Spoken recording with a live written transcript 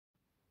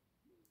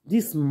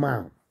This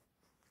man,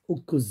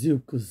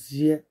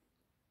 𝗕𝗲𝗲𝗕𝗲𝗲𝗲,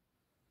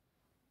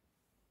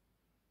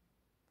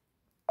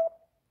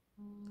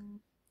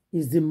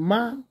 is the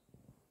man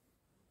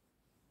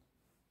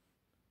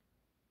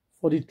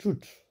for the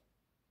truth.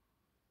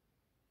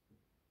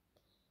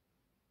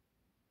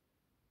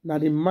 Now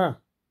the man,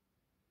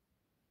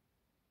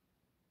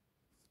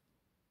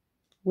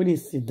 when he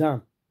sit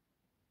down,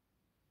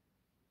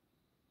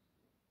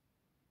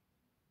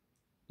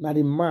 now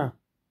the man,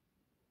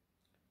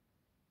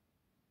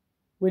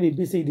 when he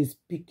be say he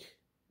speak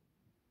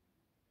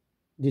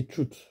the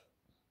truth.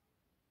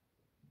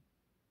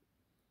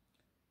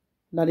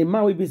 Now the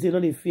man will be say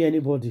don't fear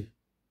anybody.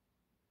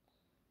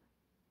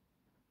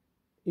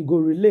 He go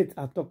relate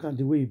and talk and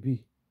the way he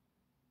be.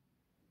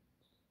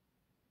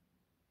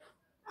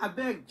 I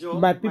beg, Joe,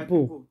 my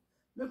people.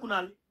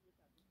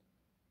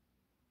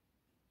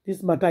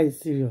 This matter is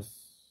serious.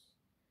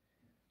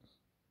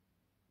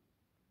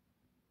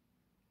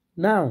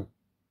 Now,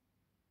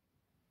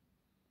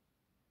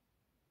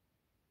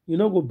 you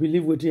no go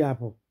believe what will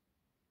happen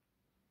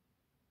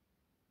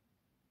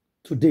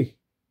today.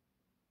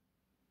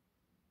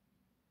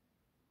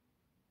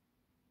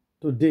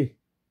 Today.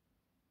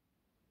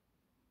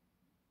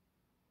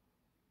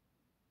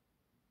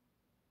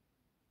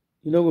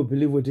 You no go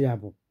believe what will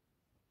happen.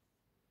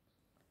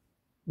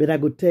 But I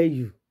go tell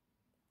you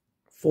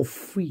for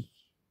free.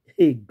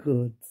 Hey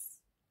God.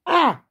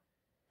 Ah!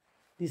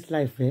 This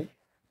life, you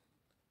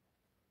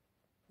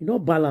know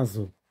balance.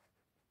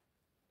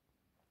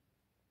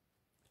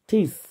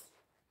 Things.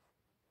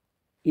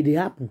 It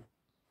happen.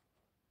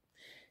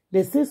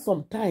 They say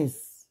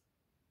sometimes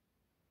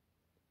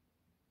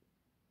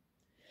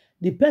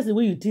the person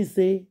where you think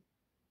say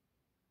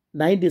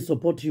now they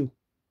support you.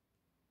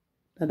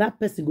 And that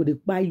person go to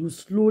buy you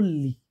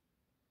slowly.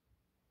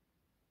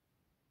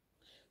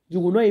 You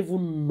will not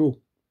even know.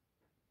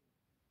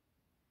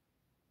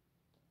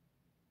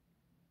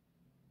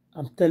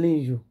 I'm telling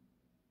you.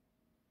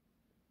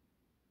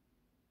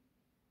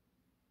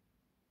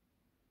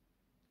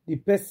 The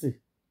person,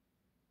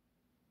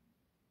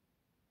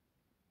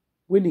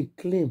 when he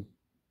claim,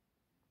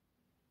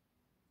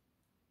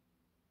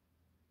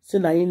 say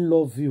I ain't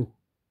love you,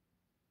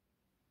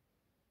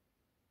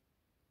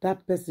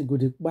 that person go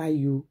to buy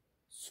you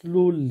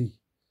slowly.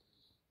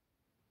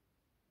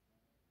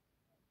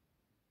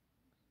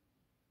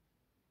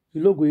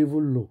 You no go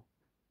even know.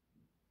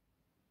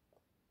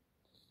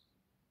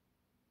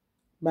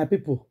 My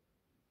people,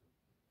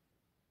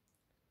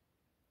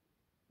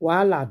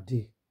 wahala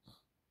dey.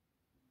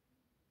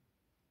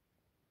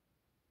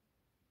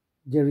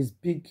 There is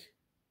big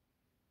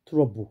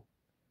trouble.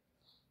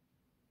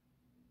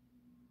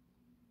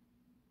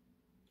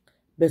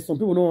 But some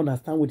people don't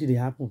understand what did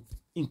happen,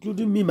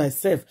 including me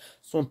myself.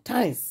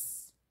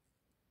 Sometimes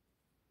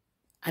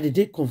I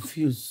dey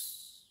confused.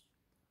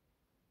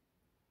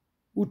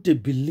 Who to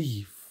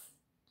believe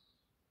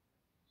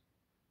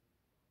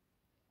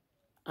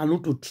and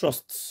who to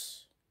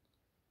trust.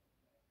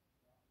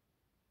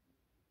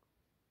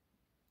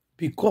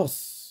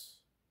 Because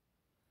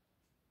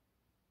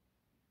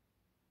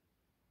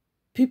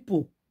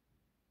people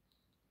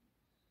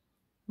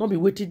not be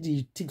waiting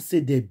the things say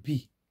they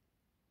be.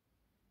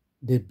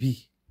 They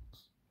be.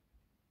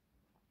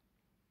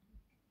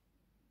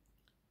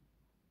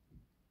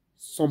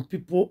 Some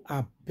people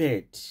are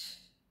bad.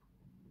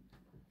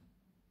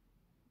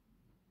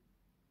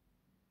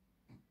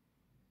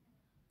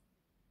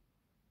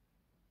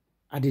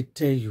 I did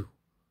tell you.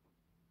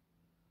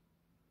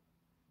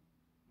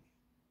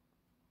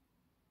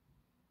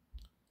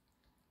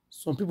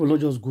 Some people not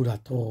just good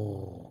at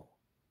all.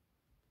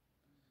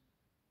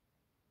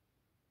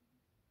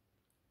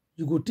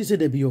 You go to say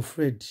they be your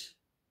friend.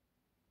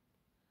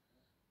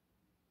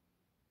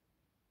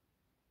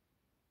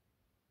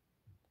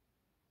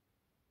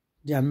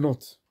 They are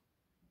not.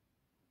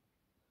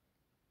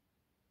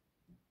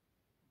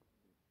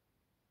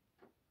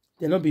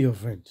 They'll not be your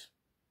friend.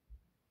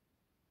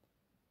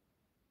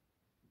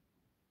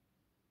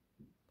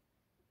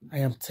 I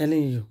am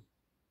telling you.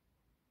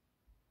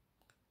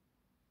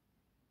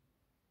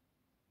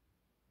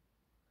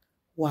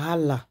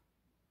 Wahala.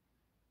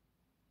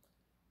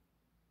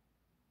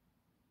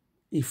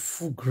 A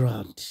full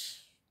ground.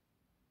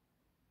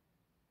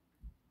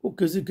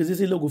 Okay, because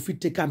this logo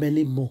fit take am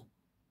anymore.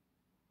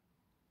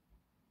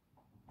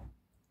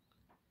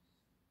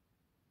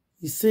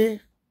 He say,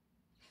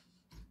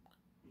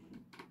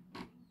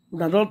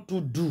 we are not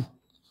to do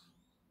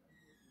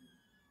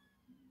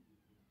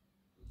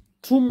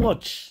too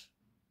much.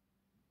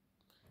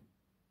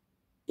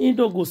 He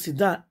don't go sit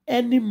down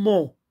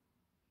anymore.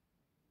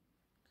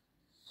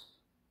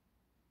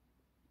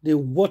 They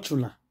watch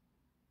una.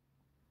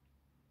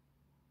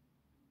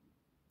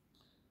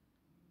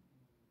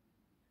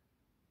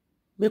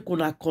 Make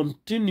una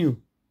continue.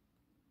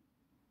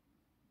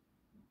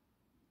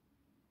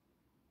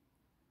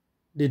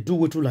 They do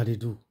what una they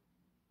do.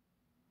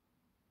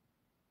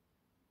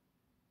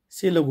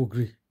 Say no go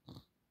agree.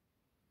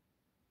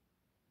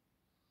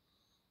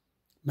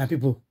 My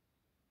people.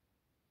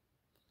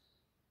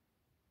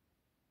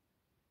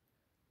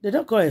 They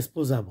don't call it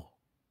exposable.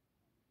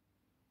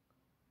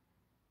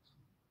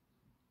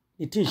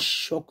 The thing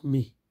shocked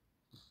me.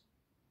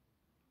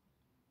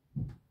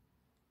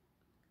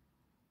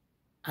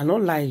 I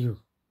don't lie you.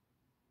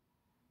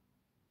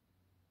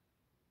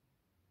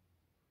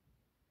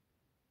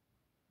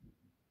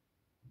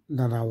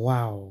 Nana,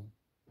 wow.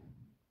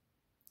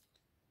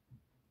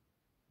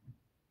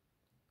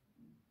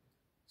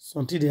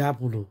 Something they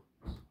happen though.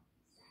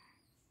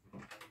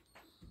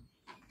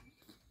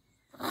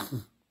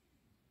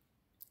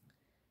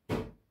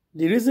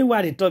 The reason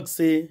why they talk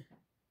say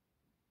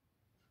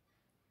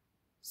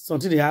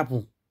something they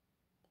happen.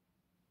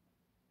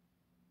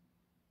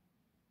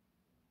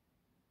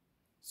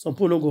 Some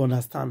people don't go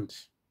understand.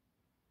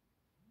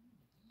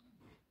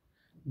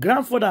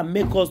 Grandfather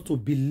make us to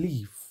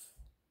believe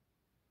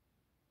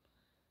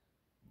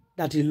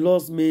that he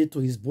lost me to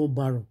his bone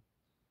marrow.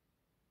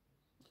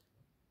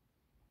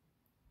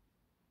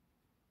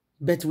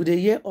 But with a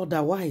year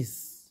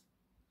otherwise,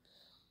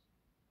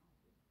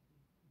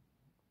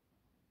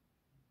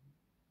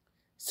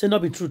 say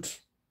not be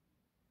truth.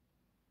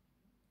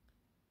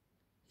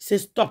 He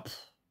says stop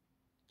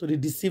to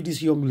deceive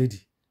this young lady.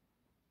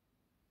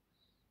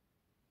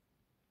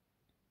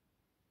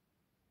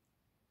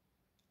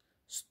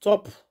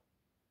 Stop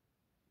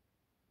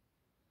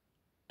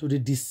to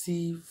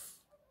deceive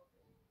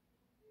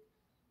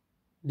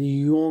the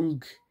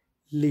young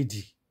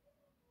lady.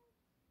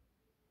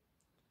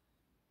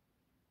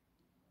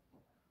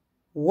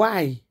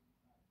 Why?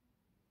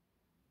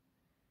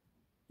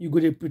 You go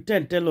to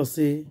pretend tell us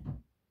say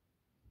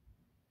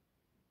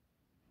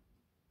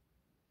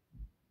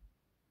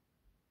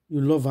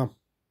you love him.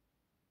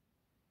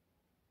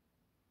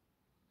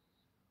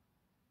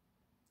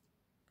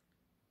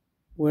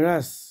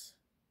 Whereas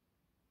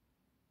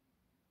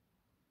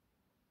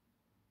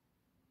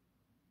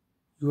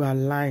you are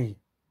lying.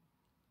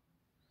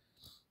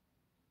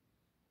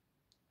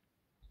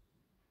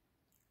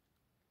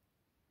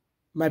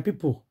 My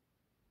people,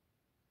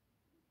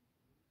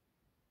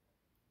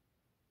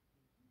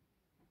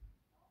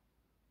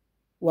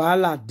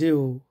 wahala dey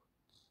o.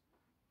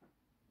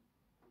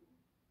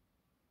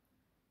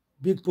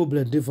 Big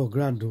problem dey for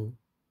ground o.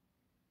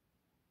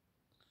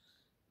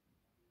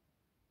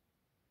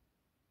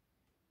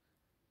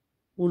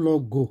 Who no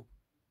go?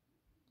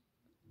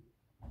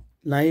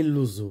 Na him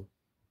lose o.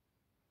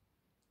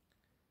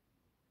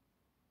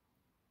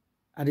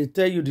 I dey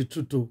tell you the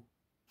truth o.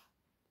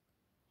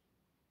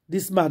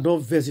 This man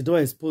don't vex, he don't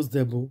expose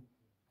them o.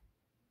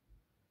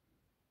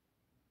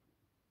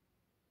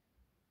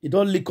 He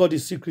don't leak all the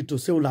secret to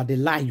say una dey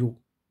lie you.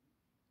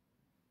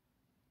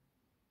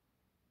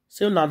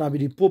 Say una be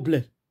the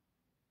problem.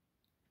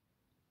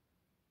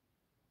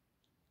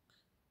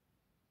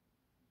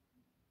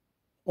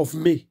 Of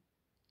me.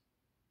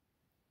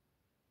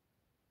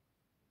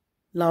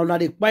 Now una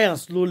dey quiet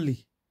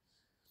slowly.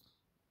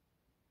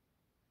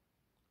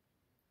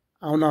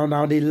 And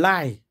now they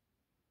lie.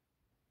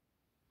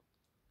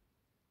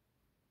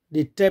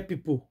 They tell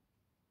people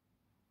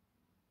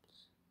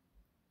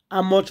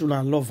how much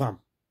una love them.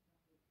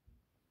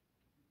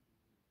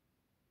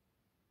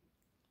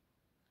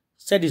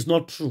 Said it's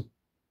not true.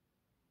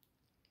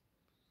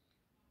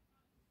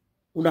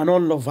 Una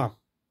not love them.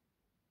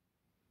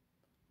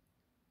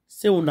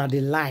 Say una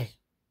dey lie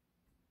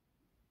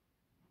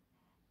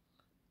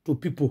to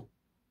people.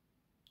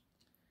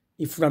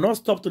 If una not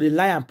stop to the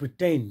lie and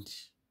pretend,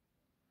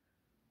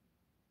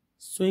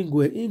 so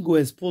he go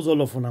expose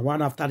all of una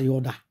one after the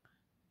other.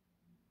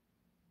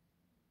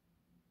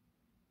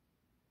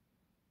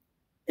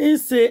 He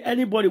say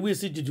anybody will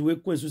see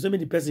Judy so say me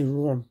the person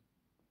run.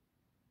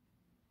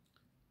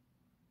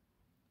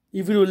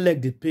 If you don't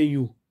like they pay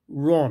you,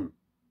 run.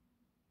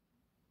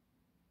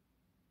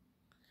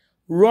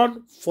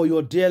 Run for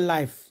your dear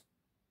life.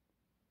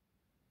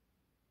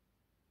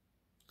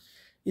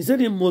 He said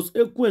the most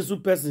equal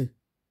person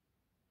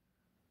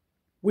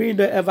we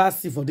don't ever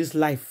see for this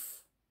life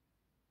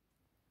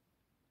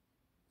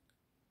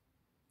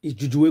is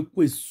Judy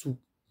Ekwesu.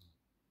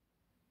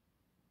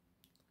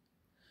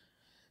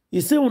 He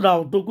said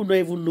una don't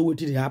even know what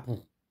did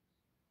happen.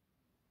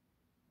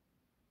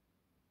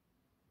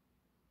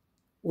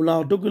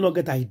 Una don't not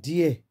get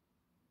idea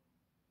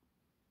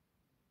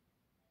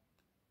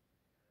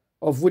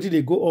of what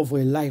they go on for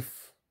a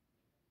life.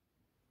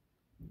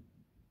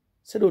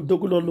 Say they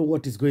don't know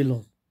what is going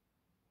on.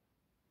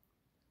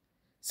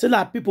 Say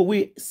that people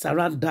we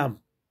surround them.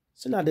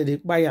 Say that they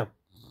buy them.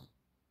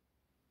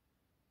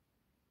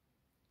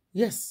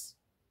 Yes.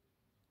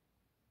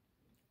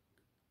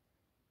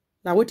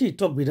 Now what did he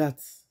talk with that?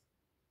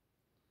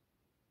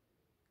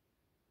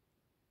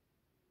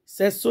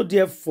 Says so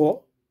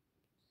therefore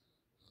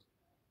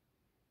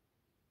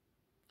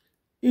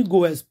he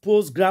go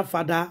expose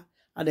grandfather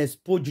and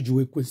expose Judy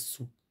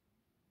Ekwesu.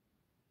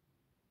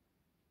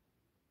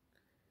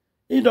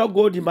 He don't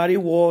go the married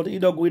world, he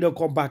don't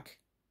come back.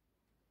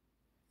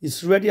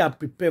 He's ready and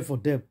prepared for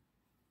them.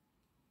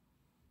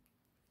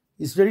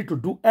 He's ready to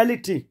do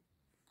anything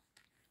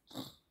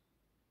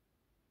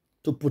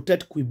to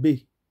protect Queen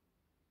Bey.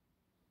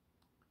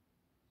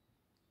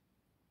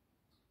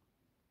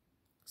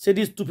 Say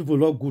these two people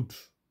not good.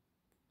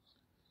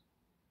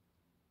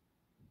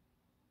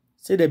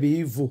 Say they be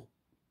evil.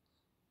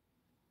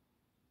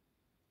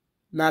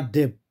 Not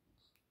them.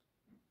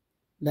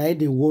 Now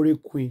they worry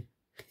queen.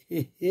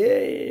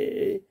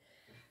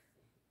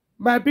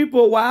 My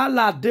people,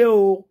 wahala dey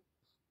o.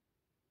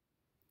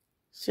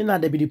 Say now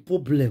they be the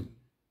problem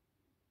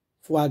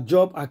for a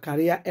job, a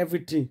career,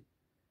 everything.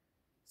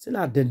 Say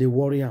now then they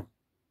worry am.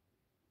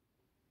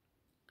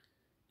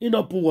 He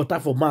not put water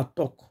for mouth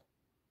talk.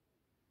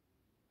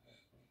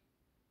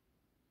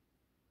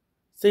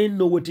 Say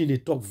know what they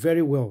talk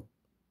very well.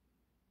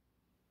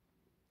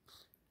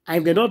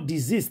 And they not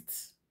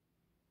desist.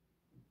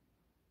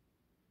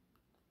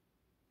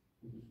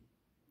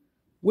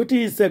 What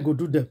he said go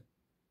do them.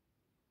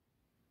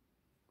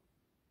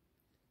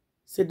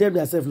 Say them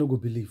themselves no go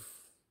believe.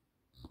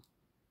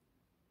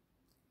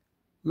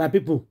 My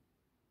people.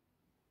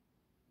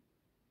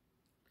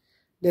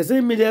 They say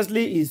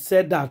immediately he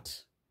said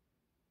that.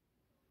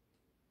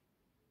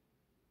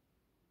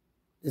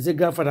 They say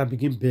grandfather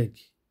begin beg.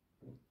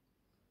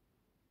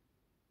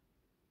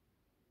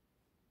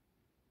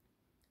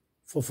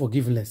 For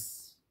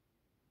forgiveness.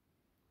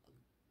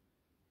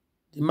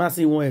 The man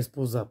say he won't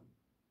expose them.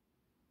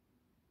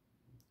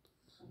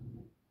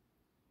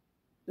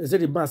 They say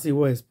the man say he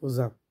won't expose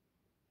them.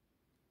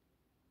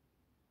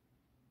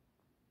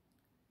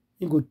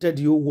 He go tell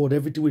the whole world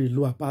everything we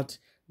know about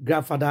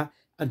grandfather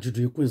and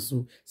Judy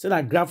𝗕𝗲𝗀𝗀. Say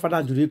that grandfather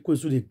and Judy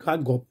𝗕𝗲𝗀, they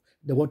gang up,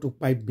 they want to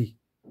pipe me.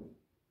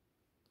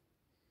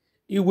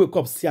 He wake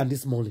up see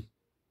this morning.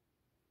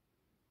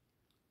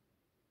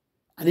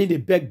 And then they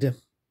beg them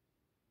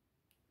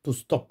to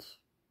stop.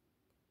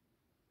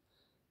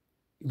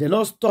 If they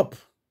not stop,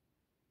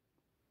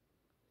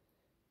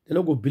 they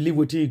not go believe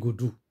what he go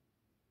do.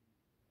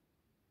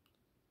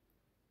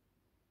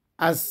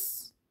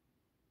 As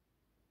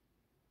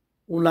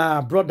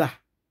una brother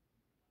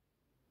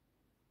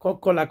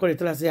call and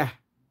tell us, say,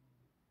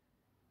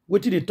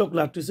 what did they talk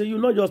like to say? You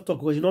not just talk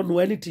because you don't know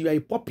anything. You are a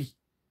puppy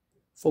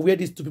for where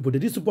these two people.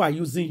 These people are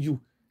using you.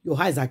 Your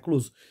eyes are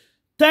closed.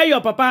 Tell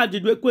your papa and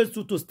Judy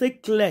𝗕𝗲𝗀𝗀 to stay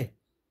clear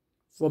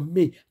from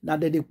me. Now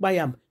they buy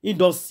him. He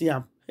don't see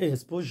him. Hey,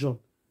 exposure.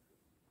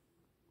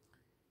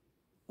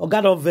 Or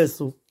God of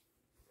vessel.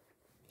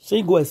 So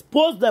he go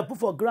expose them, put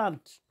for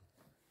grant.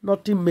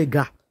 Nothing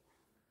mega.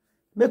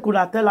 Make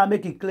una tell her,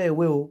 make it clear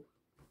well.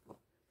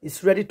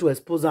 It's ready to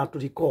expose her to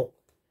the core.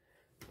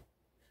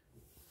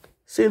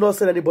 Say not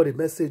send anybody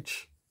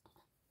message.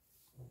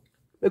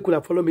 Make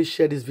una follow me,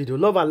 share this video.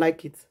 Love and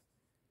like it.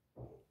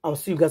 I'll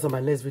see you guys on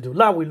my next video.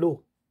 Now we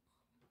know.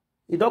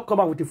 You don't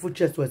come out with the full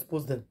chest to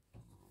expose them.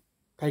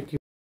 Thank you.